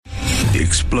The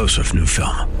explosive new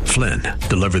film, Flynn,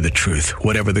 deliver the truth,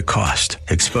 whatever the cost,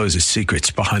 exposes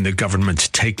secrets behind the government's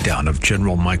takedown of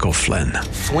General Michael Flynn.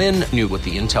 Flynn knew what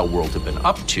the intel world had been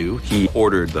up to. He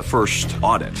ordered the first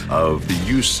audit of the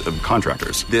use of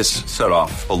contractors. This set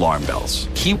off alarm bells.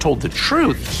 He told the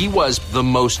truth. He was the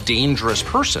most dangerous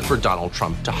person for Donald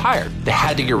Trump to hire. They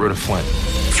had to get rid of Flynn.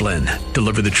 Flynn,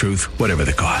 deliver the truth, whatever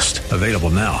the cost. Available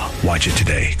now. Watch it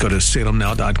today. Go to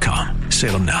salemnow.com.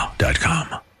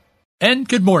 salemnow.com. And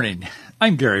good morning.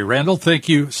 I'm Gary Randall. Thank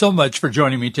you so much for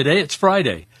joining me today. It's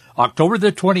Friday, October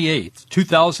the 28th,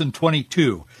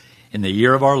 2022, in the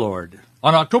year of our Lord.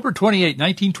 On October 28,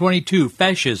 1922,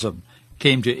 fascism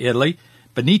came to Italy.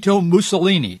 Benito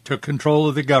Mussolini took control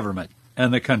of the government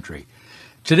and the country.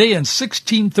 Today in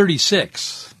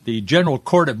 1636, the General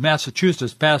Court of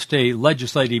Massachusetts passed a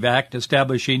legislative act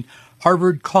establishing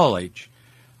Harvard College.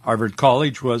 Harvard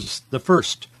College was the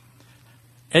first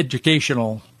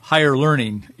educational higher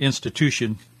learning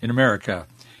institution in America.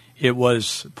 It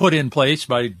was put in place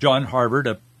by John Harvard,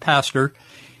 a pastor.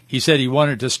 He said he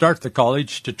wanted to start the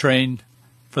college to train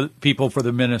for people for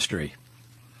the ministry.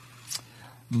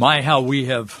 My, how we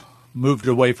have moved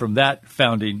away from that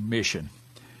founding mission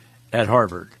at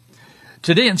Harvard.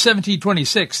 Today in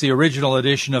 1726, the original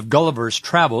edition of Gulliver's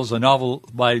Travels, a novel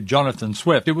by Jonathan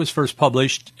Swift, it was first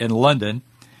published in London.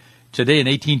 Today in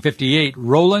 1858,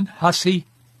 Roland Hussey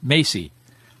Macy,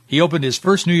 he opened his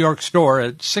first New York store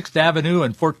at 6th Avenue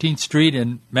and 14th Street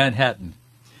in Manhattan.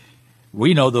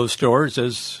 We know those stores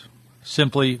as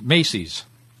simply Macy's.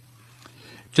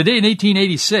 Today in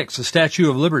 1886, the Statue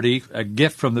of Liberty, a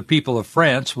gift from the people of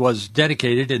France, was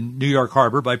dedicated in New York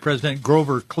Harbor by President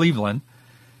Grover Cleveland.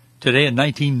 Today in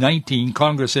 1919,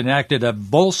 Congress enacted a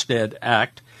Volstead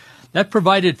Act that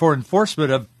provided for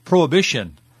enforcement of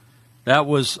prohibition. That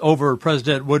was over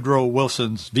President Woodrow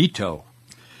Wilson's veto.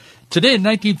 Today in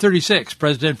 1936,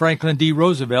 President Franklin D.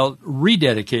 Roosevelt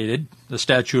rededicated the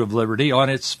Statue of Liberty on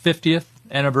its 50th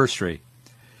anniversary.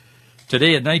 Today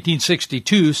in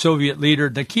 1962, Soviet leader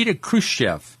Nikita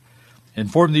Khrushchev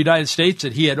informed the United States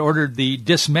that he had ordered the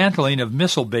dismantling of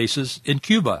missile bases in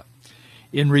Cuba.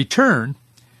 In return,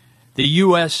 the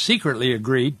U.S. secretly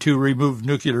agreed to remove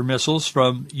nuclear missiles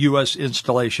from U.S.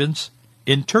 installations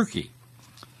in Turkey.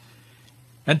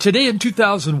 And today in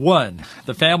 2001,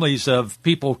 the families of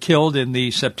people killed in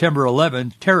the September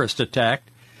 11 terrorist attack,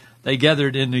 they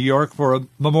gathered in New York for a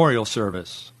memorial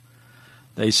service.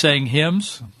 They sang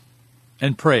hymns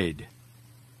and prayed.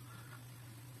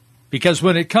 Because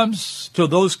when it comes to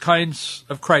those kinds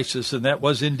of crises, and that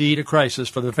was indeed a crisis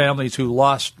for the families who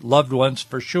lost loved ones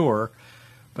for sure,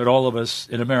 but all of us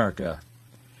in America,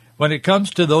 when it comes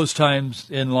to those times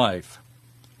in life,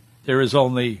 there is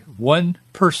only one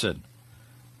person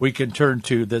we can turn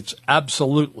to that's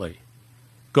absolutely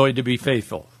going to be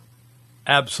faithful.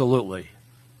 Absolutely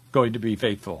going to be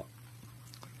faithful.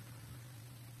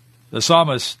 The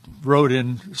psalmist wrote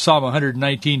in Psalm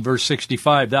 119, verse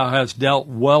 65, "Thou hast dealt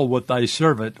well with thy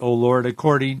servant, O Lord,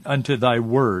 according unto thy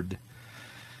word."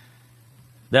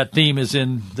 That theme is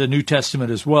in the New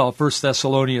Testament as well. 1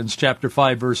 Thessalonians chapter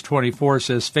 5, verse 24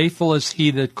 says, "Faithful is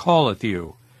he that calleth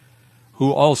you,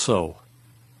 who also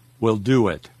will do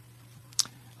it."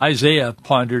 Isaiah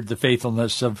pondered the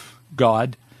faithfulness of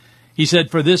God. He said,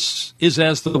 "For this is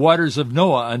as the waters of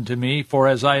Noah unto me, for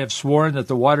as I have sworn that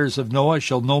the waters of Noah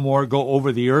shall no more go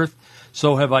over the earth,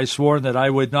 so have I sworn that I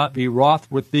would not be wroth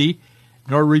with thee,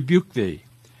 nor rebuke thee.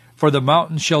 For the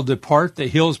mountains shall depart, the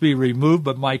hills be removed,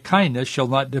 but my kindness shall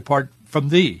not depart from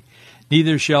thee,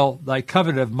 neither shall thy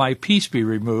covenant of my peace be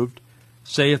removed,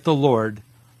 saith the Lord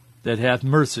that hath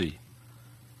mercy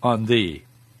on thee.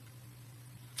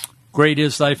 Great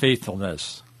is thy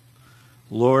faithfulness,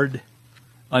 Lord,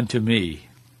 unto me."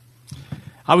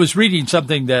 I was reading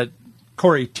something that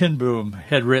Corrie ten Boom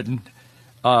had written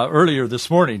earlier this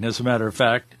morning, as a matter of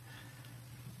fact.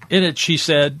 In it, she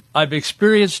said, "I've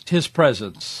experienced his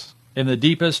presence in the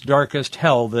deepest, darkest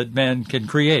hell that man can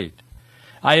create.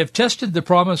 I have tested the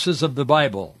promises of the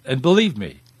Bible, and believe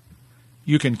me,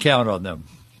 you can count on them."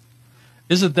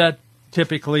 Isn't that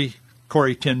typically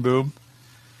Corrie ten Boom?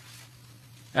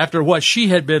 After what she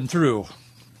had been through,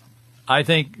 I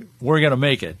think we're going to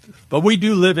make it. But we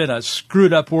do live in a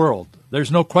screwed up world.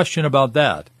 There's no question about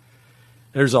that.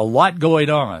 There's a lot going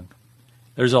on.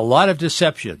 There's a lot of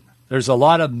deception. There's a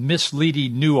lot of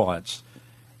misleading nuance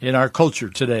in our culture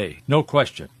today. No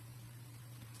question.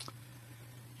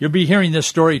 You'll be hearing this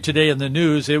story today in the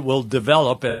news. It will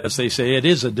develop, as they say. It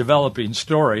is a developing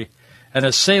story. An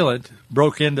assailant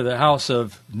broke into the house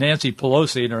of Nancy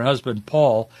Pelosi and her husband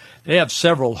Paul. They have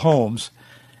several homes,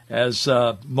 as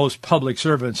most public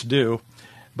servants do.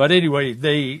 But anyway,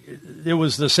 they it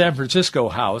was the San Francisco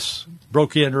House,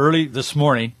 broke in early this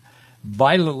morning,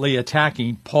 violently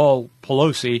attacking Paul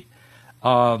Pelosi,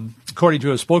 according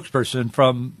to a spokesperson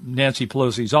from Nancy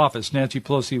Pelosi's office. Nancy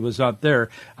Pelosi was not there.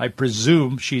 I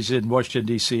presume she's in Washington,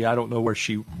 D.C. I don't know where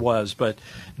she was, but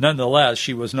nonetheless,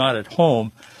 she was not at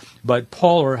home. But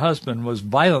Paul, her husband, was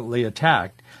violently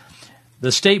attacked.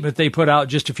 The statement they put out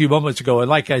just a few moments ago, and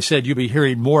like I said, you'll be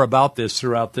hearing more about this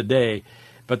throughout the day,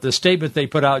 but the statement they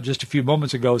put out just a few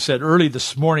moments ago said early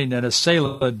this morning an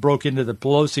assailant broke into the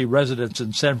Pelosi residence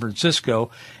in San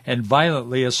Francisco and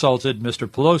violently assaulted Mr.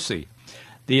 Pelosi.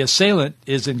 The assailant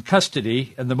is in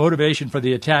custody, and the motivation for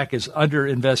the attack is under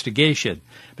investigation.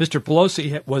 Mr.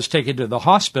 Pelosi was taken to the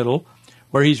hospital,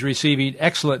 where he's receiving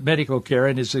excellent medical care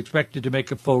and is expected to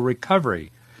make a full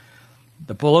recovery.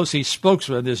 The Pelosi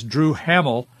spokesman, this Drew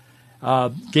Hamill,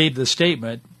 gave the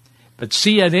statement, but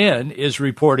CNN is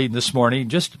reporting this morning,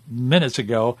 just minutes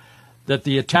ago, that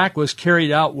the attack was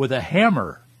carried out with a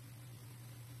hammer.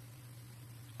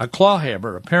 A claw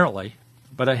hammer, apparently,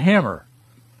 but a hammer.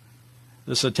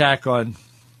 This attack on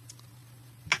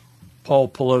Paul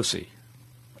Pelosi,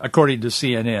 according to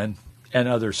CNN and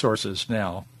other sources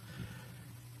now.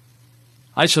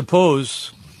 I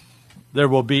suppose there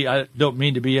will be, I don't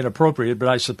mean to be inappropriate, but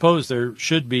I suppose there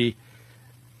should be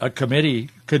a committee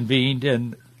convened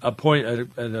and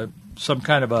some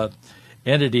kind of a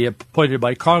entity appointed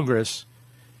by Congress.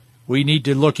 We need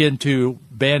to look into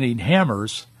banning hammer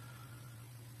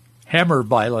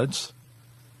violence,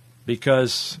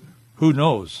 because who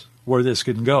knows where this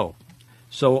can go.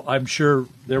 So I'm sure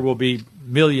there will be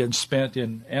millions spent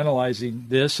in analyzing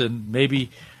this, and maybe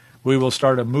we will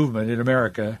start a movement in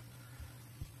America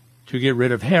to get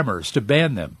rid of hammers, to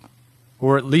ban them,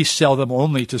 or at least sell them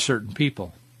only to certain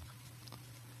people.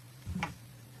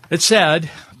 It's sad,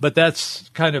 but that's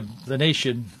kind of the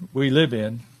nation we live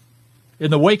in. In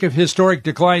the wake of historic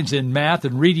declines in math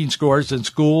and reading scores in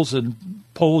schools and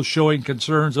polls showing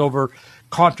concerns over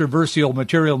controversial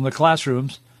material in the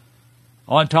classrooms,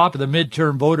 on top of the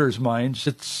midterm voters' minds,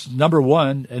 it's number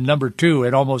one and number two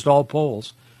in almost all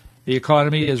polls. The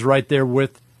economy is right there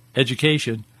with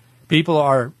education. People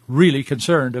are really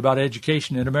concerned about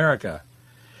education in America.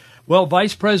 Well,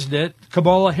 Vice President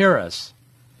Kamala Harris,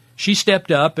 she stepped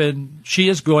up and she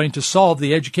is going to solve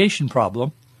the education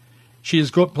problem. She is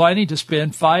planning to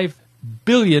spend $5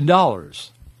 billion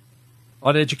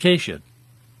on education.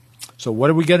 So what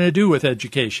are we going to do with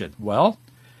education? Well,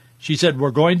 she said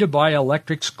we're going to buy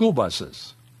electric school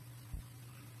buses.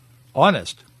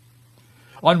 Honest.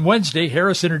 On Wednesday,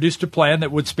 Harris introduced a plan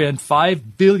that would spend $5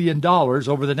 billion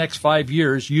over the next 5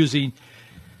 years using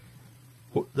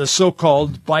the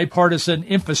so-called bipartisan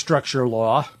infrastructure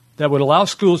law that would allow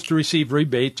schools to receive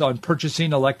rebates on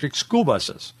purchasing electric school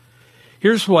buses.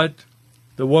 Here's what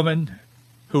the woman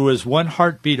who is one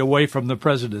heartbeat away from the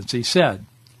presidency said.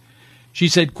 She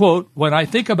said, quote, when I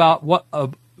think about what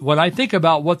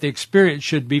the experience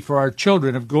should be for our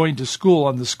children of going to school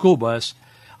on the school bus,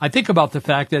 I think about the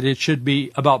fact that it should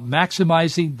be about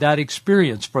maximizing that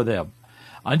experience for them,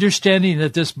 understanding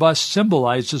that this bus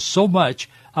symbolizes so much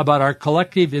about our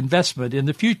collective investment in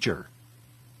the future.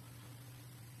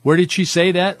 Where did she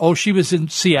say that? Oh, she was in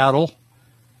Seattle,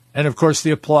 and of course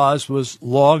the applause was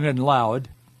long and loud.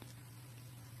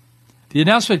 The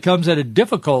announcement comes at a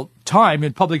difficult time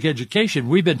in public education.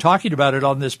 We've been talking about it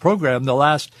on this program the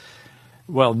last,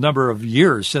 number of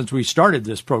years since we started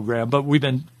this program, but we've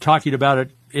been talking about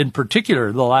it in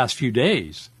particular the last few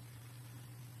days.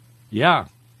 Yeah.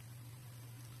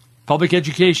 Public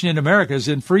education in America is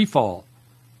in free fall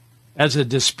as a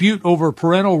dispute over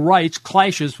parental rights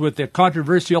clashes with the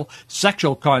controversial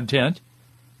sexual content.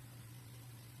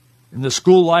 In the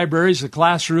school libraries, the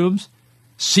classrooms,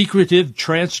 secretive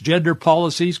transgender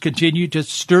policies continue to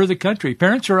stir the country.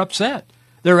 Parents are upset.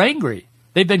 They're angry.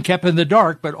 They've been kept in the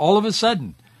dark, but all of a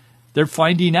sudden, they're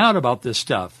finding out about this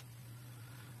stuff.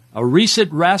 A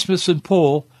recent Rasmussen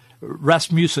poll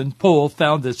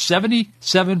found that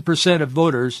 77% of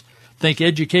voters think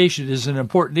education is an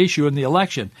important issue in the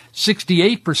election.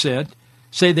 68%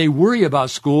 say they worry about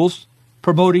schools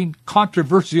promoting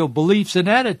controversial beliefs and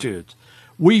attitudes.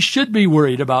 We should be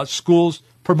worried about schools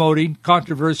promoting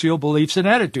controversial beliefs and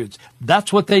attitudes.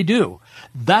 That's what they do.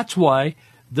 That's why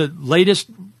the latest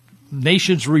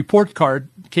nation's report card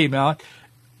came out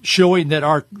showing that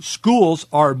our schools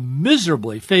are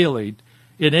miserably failing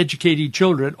in educating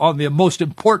children on the most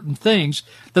important things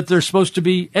that they're supposed to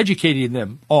be educating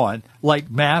them on, like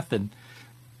math and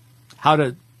how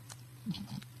to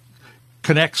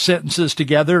connect sentences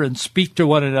together and speak to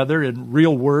one another in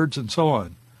real words and so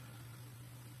on.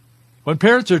 When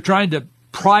parents are trying to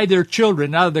pry their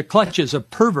children out of the clutches of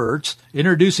perverts,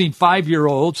 introducing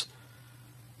 5-year-olds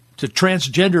to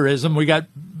transgenderism. We got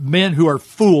men who are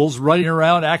fools running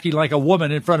around acting like a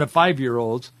woman in front of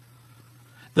 5-year-olds.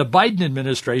 The Biden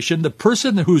administration, the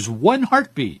person whose one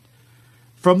heartbeat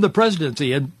from the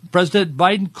presidency, and President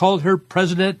Biden called her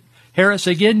President Harris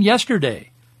again yesterday.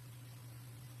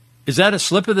 Is that a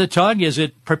slip of the tongue? Is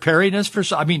it preparing us for,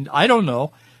 I don't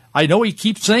know. I know he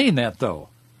keeps saying that, though.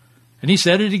 And he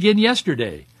said it again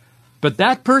yesterday. But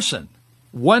that person,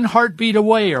 one heartbeat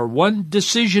away or one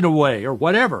decision away or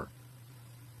whatever,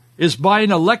 is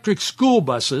buying electric school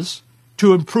buses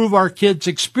to improve our kids'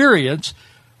 experience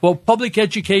while public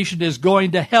education is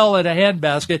going to hell in a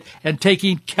handbasket and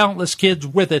taking countless kids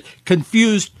with it,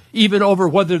 confused even over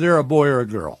whether they're a boy or a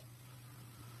girl.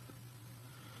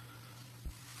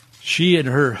 She and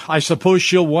her, I suppose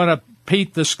she'll want to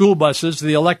paint the school buses,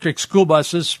 the electric school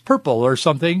buses, purple or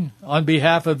something on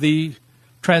behalf of the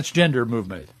transgender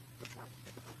movement.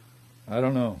 I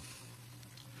don't know.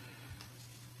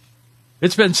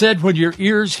 It's been said, when your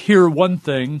ears hear one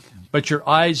thing, but your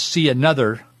eyes see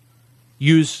another,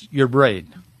 use your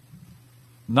brain.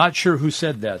 Not sure who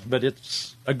said that, but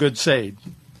it's a good saying.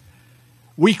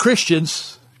 We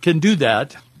Christians can do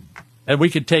that, and we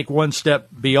can take one step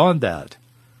beyond that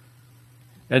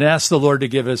and ask the Lord to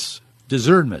give us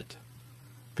discernment,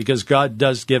 because God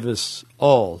does give us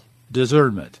all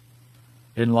discernment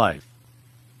in life.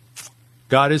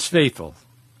 God is faithful.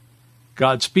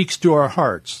 God speaks to our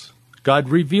hearts. God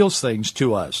reveals things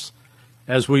to us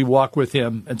as we walk with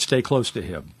Him and stay close to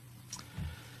Him.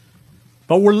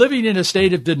 But we're living in a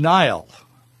state of denial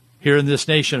here in this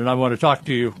nation, and I want to talk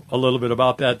to you a little bit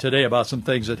about that today, about some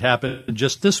things that happened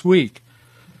just this week.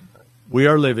 We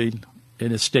are living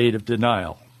in a state of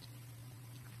denial.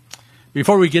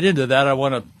 Before we get into that, I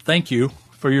want to thank you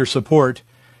for your support.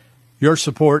 Your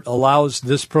support allows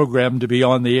this program to be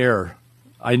on the air.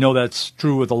 I know that's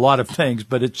true with a lot of things,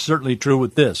 but it's certainly true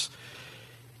with this.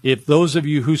 If those of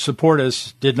you who support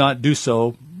us did not do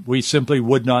so, we simply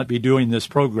would not be doing this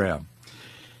program.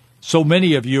 So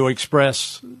many of you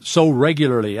express so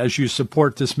regularly as you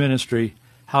support this ministry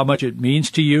how much it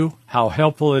means to you, how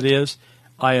helpful it is.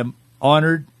 I am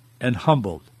honored and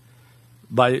humbled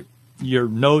by your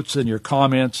notes and your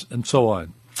comments and so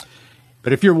on.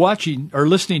 But if you're watching or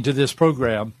listening to this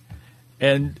program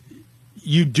and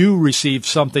you do receive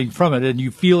something from it and you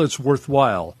feel it's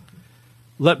worthwhile,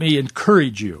 let me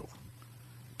encourage you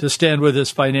to stand with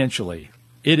us financially.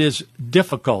 It is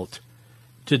difficult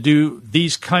to do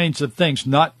these kinds of things.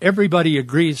 Not everybody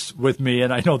agrees with me,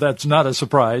 and I know that's not a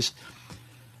surprise,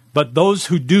 but those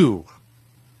who do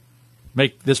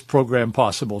make this program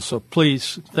possible. So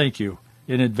please, thank you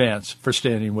in advance for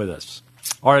standing with us.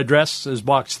 Our address is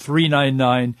Box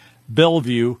 399,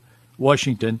 Bellevue,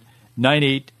 Washington,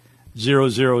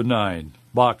 98009.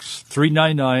 Box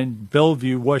 399,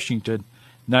 Bellevue, Washington,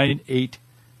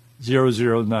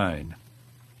 98009.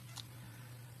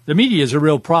 The media is a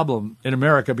real problem in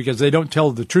America because they don't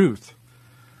tell the truth.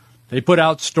 They put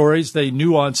out stories, they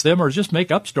nuance them, or just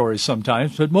make up stories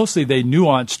sometimes, but mostly they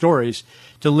nuance stories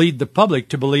to lead the public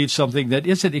to believe something that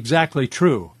isn't exactly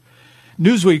true.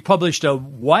 Newsweek published a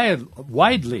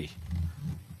wildly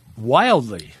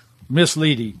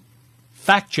misleading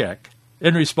fact check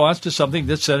in response to something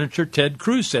that Senator Ted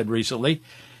Cruz said recently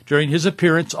during his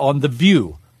appearance on The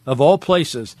View, of all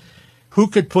places. Who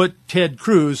could put Ted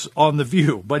Cruz on The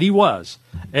View? But he was.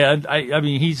 And, I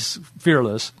mean, he's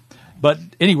fearless. But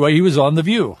anyway, he was on The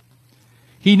View.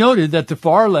 He noted that the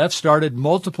far left started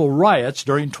multiple riots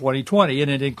during 2020, and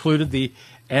it included the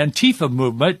Antifa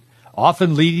movement,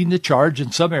 often leading the charge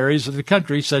in some areas of the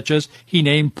country, such as he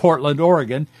named Portland,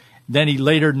 Oregon. Then he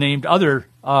later named other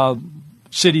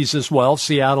cities as well,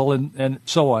 Seattle and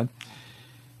so on.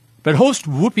 But host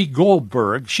Whoopi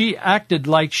Goldberg, she acted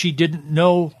like she didn't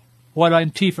know what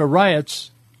Antifa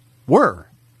riots were.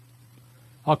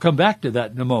 I'll come back to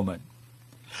that in a moment.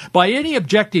 By any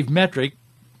objective metric,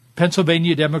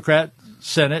 Pennsylvania Democrat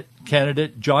Senate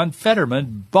candidate John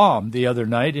Fetterman bombed the other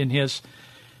night in his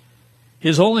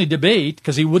only debate,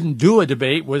 because he wouldn't do a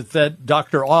debate with that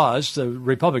Dr. Oz, the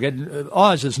Republican.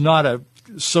 Oz is not a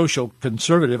social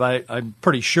conservative, I'm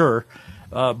pretty sure,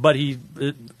 but he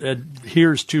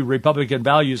adheres to Republican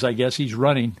values, I guess. He's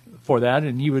running for that,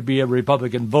 and he would be a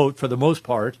Republican vote for the most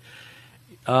part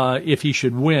if he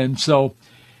should win. So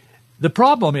the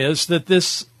problem is that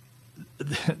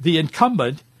the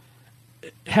incumbent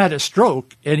had a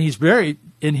stroke, and he's very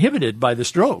inhibited by the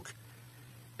stroke.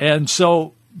 And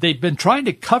so they've been trying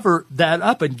to cover that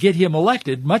up and get him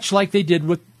elected, much like they did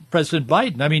with President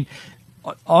Biden. I mean,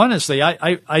 honestly,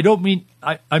 I don't mean,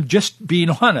 I'm just being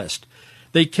honest.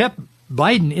 they kept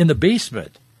Biden in the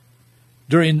basement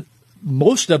during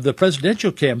most of the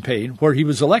presidential campaign where he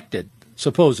was elected,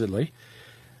 supposedly,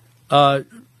 to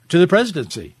the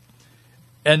presidency.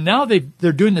 And now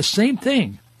they're doing the same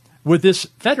thing with this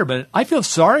Fetterman. I feel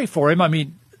sorry for him. I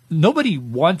mean, nobody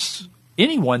wants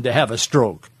anyone to have a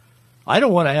stroke. I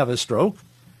don't want to have a stroke.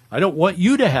 I don't want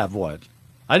you to have one.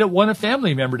 I don't want a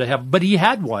family member to have, but he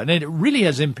had one, and it really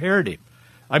has impaired him.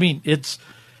 I mean, it's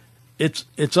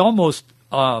almost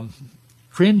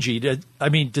cringy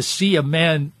to see a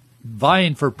man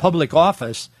vying for public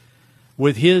office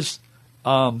with his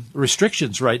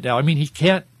restrictions right now. I mean, he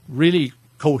can't really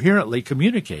coherently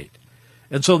communicate,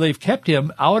 and so they've kept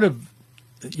him out of,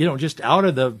 just out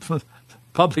of the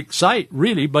public sight,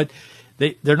 really. But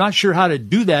they're not sure how to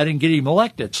do that and get him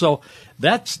elected. So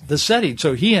that's the setting.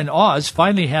 So he and Oz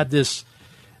finally had this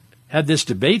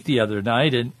debate the other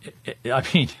night, and I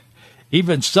mean,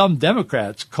 even some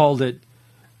Democrats called it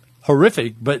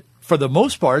horrific. But for the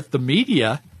most part, some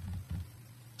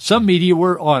media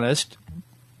were honest,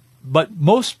 but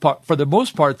for the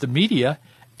most part, the media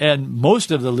and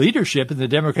most of the leadership in the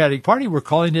Democratic Party were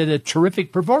calling it a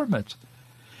terrific performance.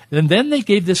 And then they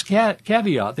gave this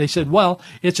caveat. They said, well,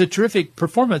 it's a terrific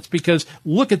performance because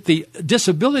look at the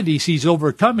disabilities he's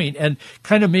overcoming, and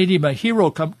kind of made him a hero.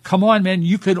 Come on, man,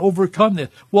 you can overcome this.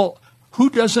 Well, who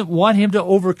doesn't want him to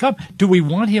overcome? Do we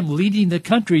want him leading the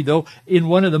country, though, in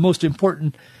one of the most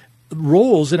important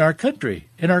roles in our country,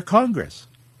 in our Congress?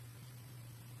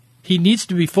 He needs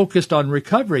to be focused on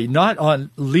recovery, not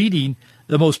on leading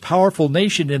the most powerful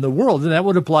nation in the world, and that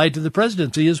would apply to the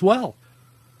presidency as well.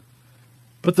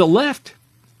 But the left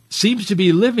seems to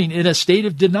be living in a state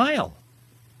of denial.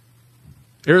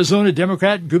 Arizona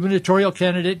Democrat gubernatorial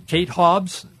candidate Kate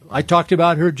Hobbs, I talked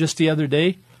about her just the other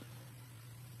day.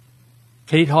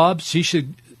 Kate Hobbs, she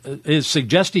is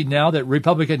suggesting now that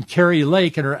Republican Kari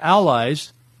Lake and her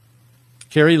allies,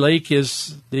 Kari Lake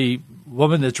is the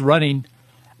woman that's running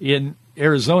in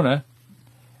Arizona,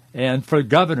 and for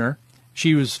governor,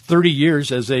 she was 30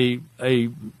 years as a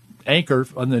anchor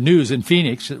on the news in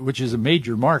Phoenix, which is a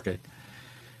major market.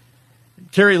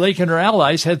 Kari Lake and her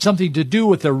allies had something to do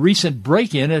with a recent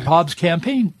break-in at Hobbs'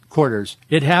 campaign quarters.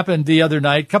 It happened the other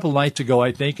night, a couple of nights ago,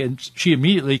 I think, and she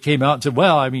immediately came out and said,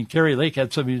 well, I mean, Kari Lake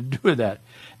had something to do with that.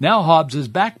 Now Hobbs is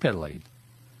backpedaling.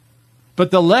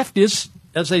 But the left is,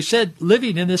 as I said,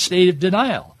 living in this state of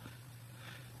denial.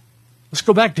 Let's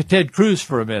go back to Ted Cruz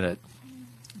for a minute.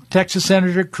 Texas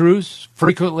Senator Cruz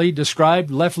frequently described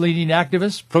left-leaning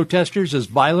activists, protesters, as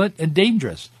violent and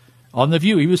dangerous. On The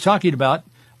View, he was talking about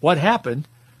what happened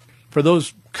for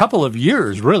those couple of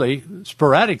years, really,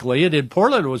 sporadically. And in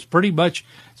Portland, it was pretty much,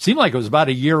 seemed like it was about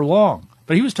a year long.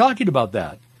 But he was talking about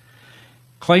that,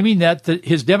 claiming that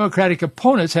his Democratic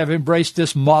opponents have embraced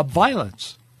this mob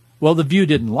violence. Well, The View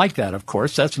didn't like that, of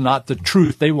course. That's not the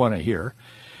truth they want to hear.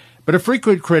 But a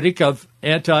frequent critic of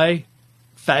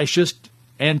anti-fascist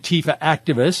Antifa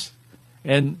activists,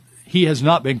 and he has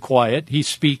not been quiet. He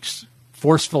speaks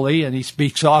forcefully and he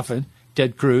speaks often,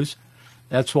 Ted Cruz.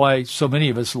 That's why so many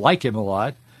of us like him a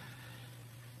lot.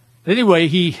 Anyway,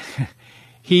 he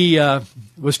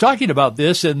was talking about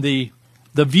this, and the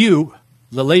View,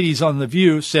 the ladies on The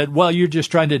View said, well, you're just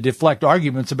trying to deflect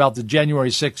arguments about the January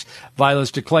 6th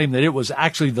violence to claim that it was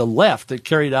actually the left that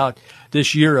carried out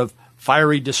this year of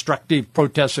fiery, destructive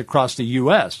protests across the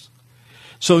U.S.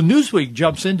 So Newsweek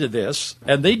jumps into this,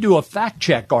 and they do a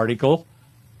fact-check article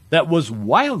that was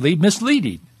wildly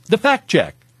misleading, the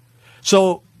fact-check.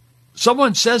 So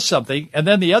someone says something, and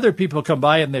then the other people come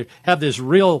by, and they have this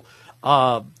real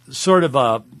sort of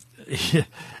a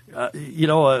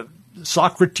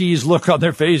Socrates look on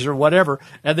their face or whatever,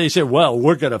 and they say, well,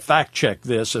 we're going to fact-check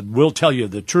this, and we'll tell you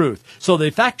the truth. So they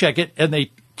fact-check it, and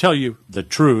they tell you the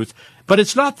truth, but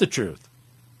it's not the truth,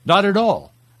 not at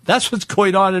all. That's what's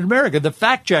going on in America. The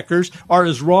fact-checkers are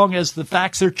as wrong as the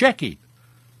facts they're checking.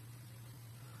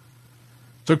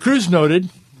 So Cruz noted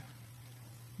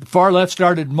the far left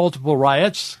started multiple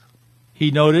riots. He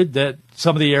noted that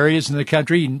some of the areas in the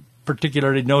country, he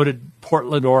particularly noted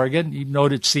Portland, Oregon. He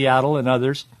noted Seattle and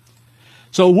others.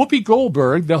 So Whoopi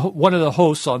Goldberg, one of the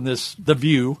hosts on The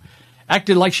View,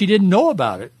 acted like she didn't know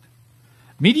about it.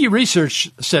 Media Research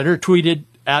Center tweeted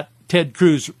at Ted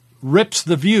Cruz, rips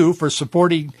The View for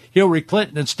supporting Hillary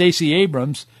Clinton and Stacey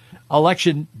Abrams'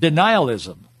 election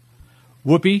denialism.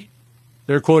 Whoopi,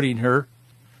 they're quoting her,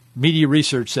 Media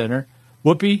Research Center,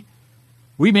 Whoopi,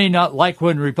 we may not like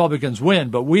when Republicans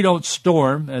win, but we don't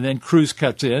storm. And then Cruz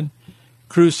cuts in.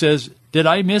 Cruz says, did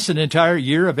I miss an entire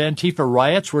year of Antifa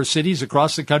riots where cities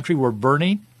across the country were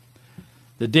burning?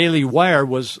 The Daily Wire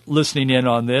was listening in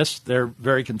on this. They're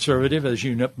very conservative, as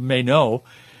you may know.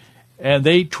 And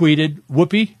they tweeted,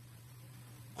 Whoopi,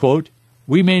 quote,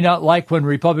 "We may not like when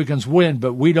Republicans win,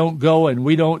 but we don't go and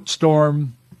we don't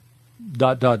storm, ...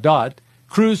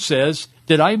 Cruz says,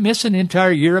 did I miss an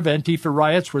entire year of Antifa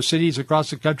riots where cities across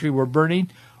the country were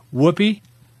burning? Whoopi,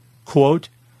 quote,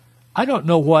 I don't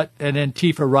know what an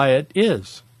Antifa riot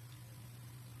is.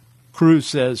 Cruz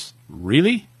says,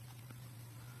 really?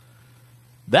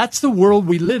 That's the world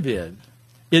we live in.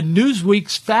 In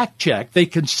Newsweek's fact check, they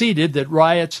conceded that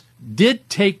riots did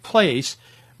take place,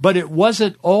 but it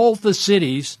wasn't all the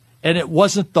cities and it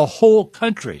wasn't the whole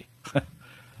country.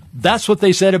 That's what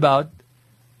they said about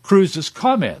Cruz's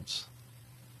comments.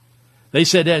 They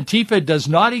said Antifa does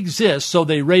not exist, so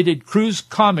they rated Cruz's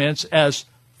comments as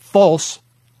false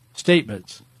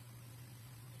statements.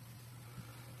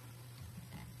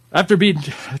 After being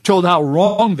told how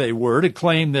wrong they were to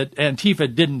claim that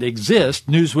Antifa didn't exist,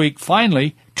 Newsweek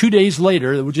finally, 2 days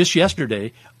later, just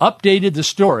yesterday, updated the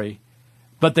story,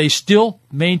 but they still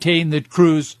maintain that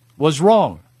Cruz was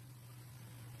wrong.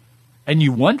 And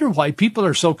you wonder why people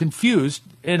are so confused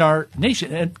in our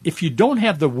nation. And if you don't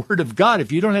have the Word of God,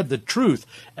 if you don't have the truth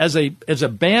as a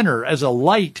banner, as a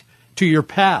light to your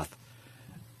path,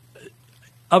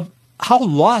 of how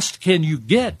lost can you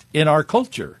get in our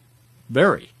culture?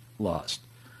 Very lost.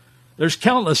 There's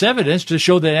countless evidence to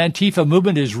show that Antifa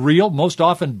movement is real, most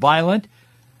often violent,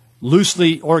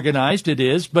 loosely organized it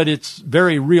is, but it's a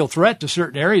very real threat to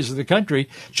certain areas of the country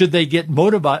should they get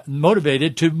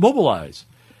motivated to mobilize.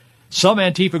 Some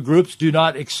Antifa groups do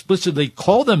not explicitly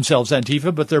call themselves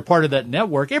Antifa, but they're part of that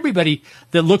network. Everybody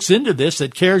that looks into this,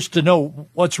 that cares to know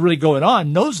what's really going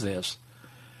on, knows this.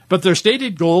 But their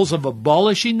stated goals of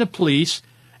abolishing the police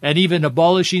and even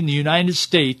abolishing the United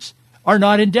States are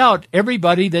not in doubt.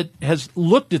 Everybody that has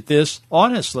looked at this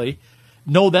honestly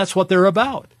know that's what they're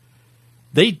about.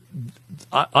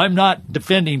 I'm not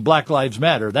defending Black Lives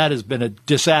Matter. That has been a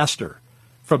disaster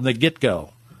from the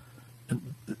get-go.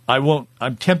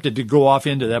 I'm tempted to go off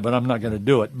into that, but I'm not going to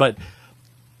do it. But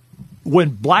when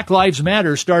Black Lives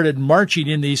Matter started marching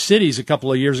in these cities a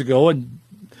couple of years ago and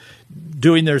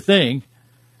doing their thing,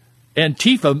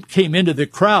 Antifa came into the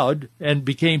crowd and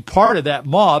became part of that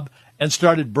mob and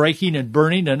started breaking and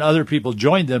burning, and other people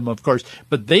joined them, of course.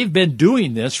 But they've been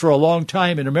doing this for a long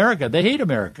time in America. They hate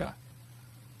America.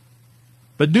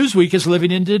 But Newsweek is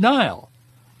living in denial.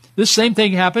 This same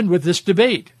thing happened with this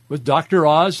debate with Dr.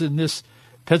 Oz and this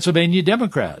Pennsylvania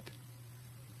Democrat.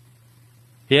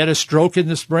 He had a stroke in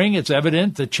the spring. It's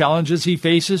evident the challenges he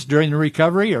faces during the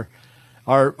recovery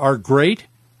are great.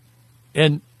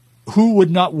 And who would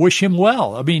not wish him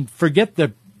well? I mean, forget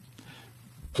the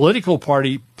political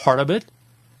party part of it,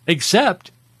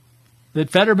 except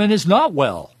that Fetterman is not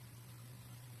well.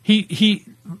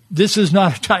 This is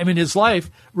not a time in his life,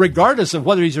 regardless of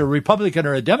whether he's a Republican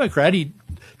or a Democrat, he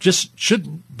just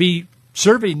shouldn't be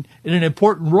serving in an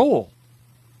important role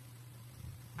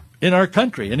in our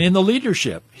country and in the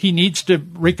leadership. He needs to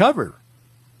recover.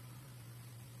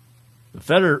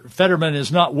 The Fetterman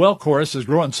is not well chorus is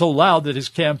growing so loud that his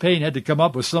campaign had to come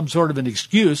up with some sort of an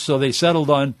excuse, so they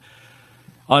settled on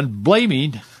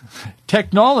blaming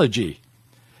technology.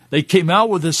 They came out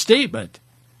with a statement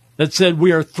that said,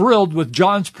 we are thrilled with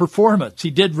John's performance. He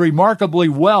did remarkably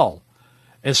well,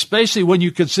 especially when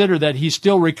you consider that he's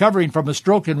still recovering from a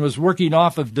stroke and was working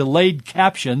off of delayed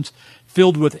captions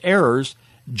filled with errors.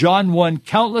 John won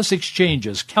countless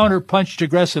exchanges, counterpunched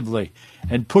aggressively,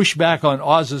 and pushed back on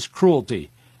Oz's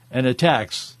cruelty and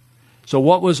attacks. So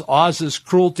what was Oz's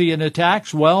cruelty and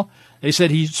attacks? Well, they said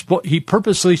he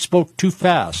purposely spoke too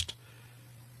fast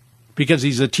because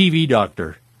he's a TV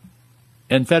doctor,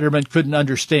 and Fetterman couldn't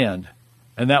understand,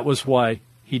 and that was why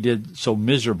he did so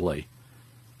miserably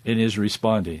in his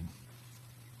responding.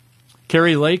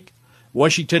 Kari Lake,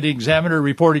 Washington Examiner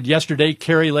reported yesterday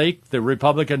Kari Lake, the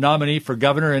Republican nominee for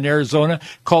governor in Arizona,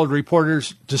 called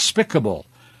reporters despicable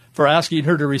for asking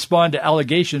her to respond to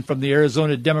allegations from the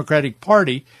Arizona Democratic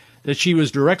Party that she was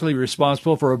directly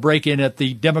responsible for a break-in at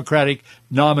the Democratic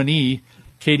nominee,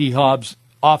 Katie Hobbs'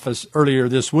 office earlier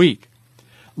this week.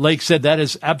 Lake said that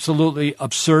is absolutely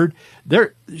absurd.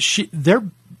 They're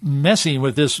messing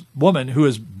with this woman who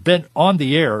has been on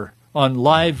the air on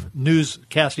live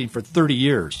newscasting for 30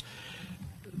 years.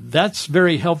 That's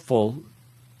very helpful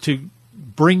to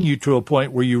bring you to a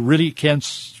point where you really can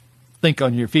think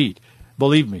on your feet.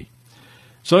 Believe me.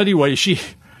 So anyway, she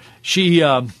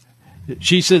said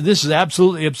this is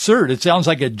absolutely absurd. It sounds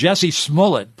like a Jussie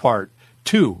Smollett part,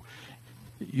 too.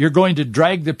 You're going to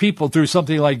drag the people through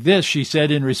something like this, she said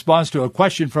in response to a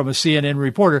question from a CNN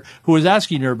reporter who was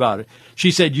asking her about it. She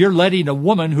said, you're letting a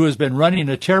woman who has been running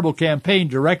a terrible campaign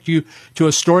direct you to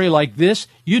a story like this?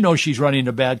 You know she's running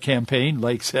a bad campaign,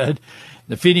 Lake said.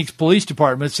 The Phoenix Police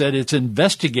Department said it's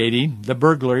investigating the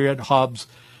burglary at Hobbs'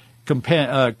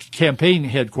 campaign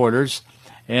headquarters,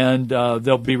 and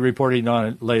they'll be reporting on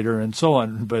it later and so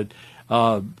on. But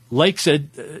Lake said,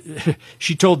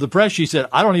 she told the press, she said,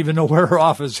 I don't even know where her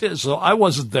office is, so I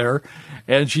wasn't there.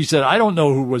 And she said, I don't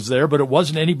know who was there, but it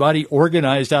wasn't anybody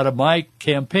organized out of my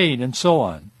campaign and so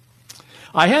on.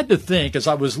 I had to think, as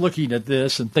I was looking at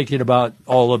this and thinking about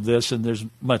all of this, and there's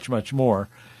much, much more,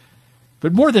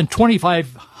 but more than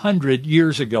 2,500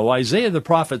 years ago, Isaiah the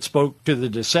prophet spoke to the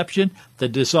deception, the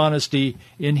dishonesty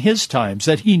in his times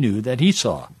that he knew, that he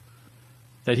saw,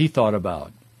 that he thought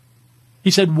about.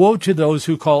 He said, woe to those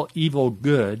who call evil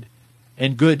good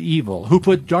and good evil, who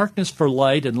put darkness for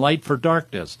light and light for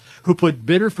darkness, who put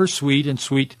bitter for sweet and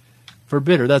sweet for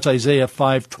bitter. That's Isaiah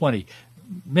 5:20.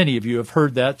 Many of you have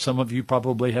heard that. Some of you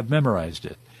probably have memorized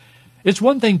it. It's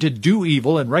one thing to do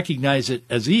evil and recognize it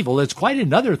as evil. It's quite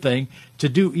another thing to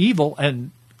do evil and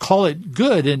call it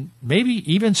good and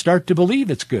maybe even start to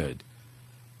believe it's good.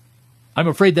 I'm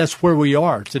afraid that's where we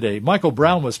are today. Michael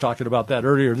Brown was talking about that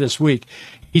earlier this week.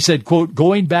 He said, quote,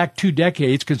 going back 2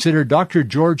 decades, consider Dr.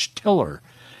 George Tiller,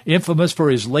 infamous for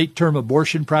his late-term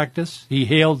abortion practice.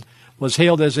 He was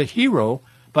hailed as a hero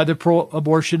by the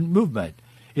pro-abortion movement.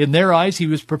 In their eyes, he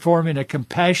was performing a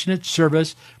compassionate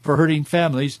service for hurting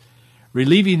families,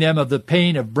 relieving them of the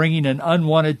pain of bringing an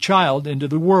unwanted child into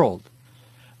the world.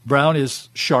 Brown is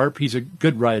sharp. He's a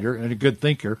good writer and a good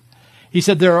thinker. He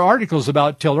said there are articles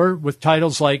about Tiller with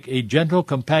titles like A Gentle,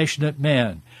 Compassionate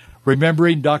Man,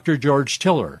 Remembering Dr. George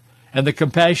Tiller, and The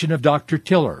Compassion of Dr.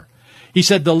 Tiller. He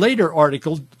said the later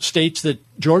article states that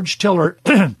George Tiller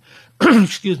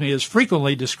is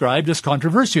frequently described as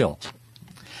controversial.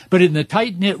 But in the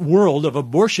tight-knit world of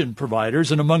abortion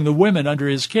providers and among the women under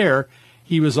his care,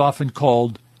 he was often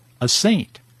called a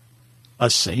saint. A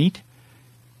saint?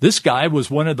 This guy was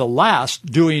one of the last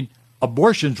doing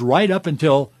abortions right up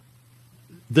until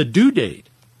the due date.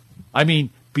 I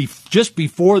mean, just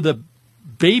before the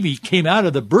baby came out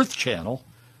of the birth channel,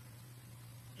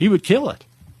 he would kill it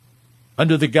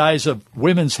under the guise of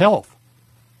women's health,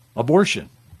 abortion.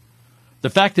 The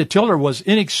fact that Tiller was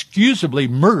inexcusably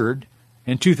murdered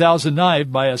in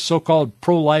 2009 by a so-called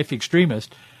pro-life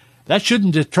extremist, that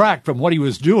shouldn't detract from what he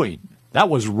was doing. That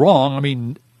was wrong. I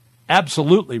mean,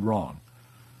 absolutely wrong.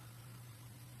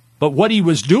 But what he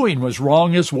was doing was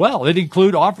wrong as well. It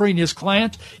included offering his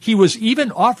clients. He was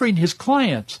even offering his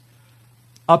clients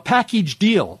a package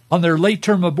deal on their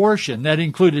late-term abortion that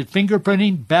included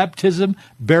fingerprinting, baptism,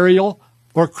 burial,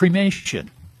 or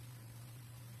cremation.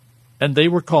 And they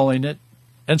were calling it,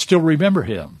 and still remember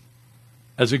him,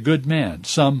 as a good man.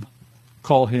 Some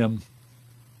call him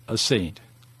a saint.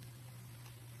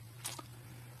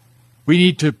 We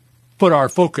need to put our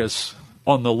focus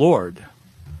on the Lord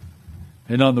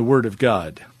and on the Word of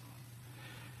God.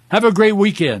 Have a great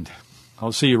weekend.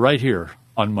 I'll see you right here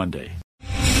on Monday.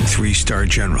 3-star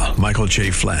General Michael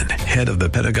J. Flynn, head of the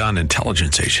Pentagon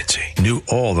Intelligence Agency, knew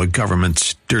all the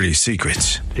government's dirty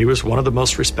secrets. He was one of the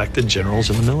most respected generals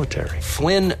in the military.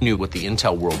 Flynn knew what the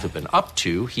intel world had been up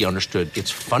to. He understood its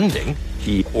funding.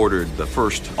 He ordered the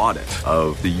first audit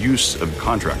of the use of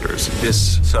contractors.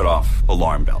 This set off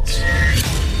alarm bells.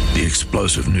 The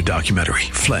explosive new documentary,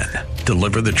 Flynn,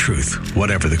 Deliver the Truth,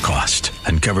 Whatever the Cost,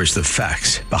 uncovers the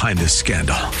facts behind this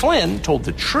scandal. Flynn told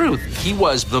the truth. He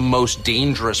was the most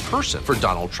dangerous person for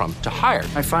Donald Trump to hire.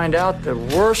 I find out the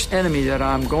worst enemy that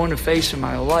I'm going to face in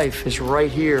my life is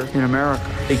right here in America.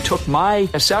 They took my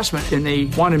assessment and they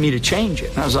wanted me to change it.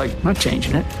 And I was like, I'm not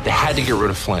changing it. They had to get rid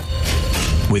of Flynn.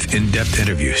 With in-depth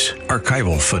interviews,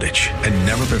 archival footage, and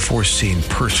never-before-seen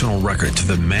personal records of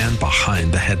the man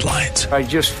behind the headlines. I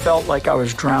just felt like I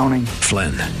was drowning.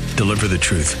 Flynn, Deliver the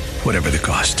Truth, Whatever the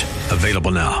Cost.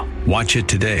 Available now. Watch it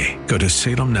today. Go to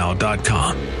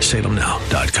salemnow.com.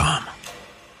 salemnow.com.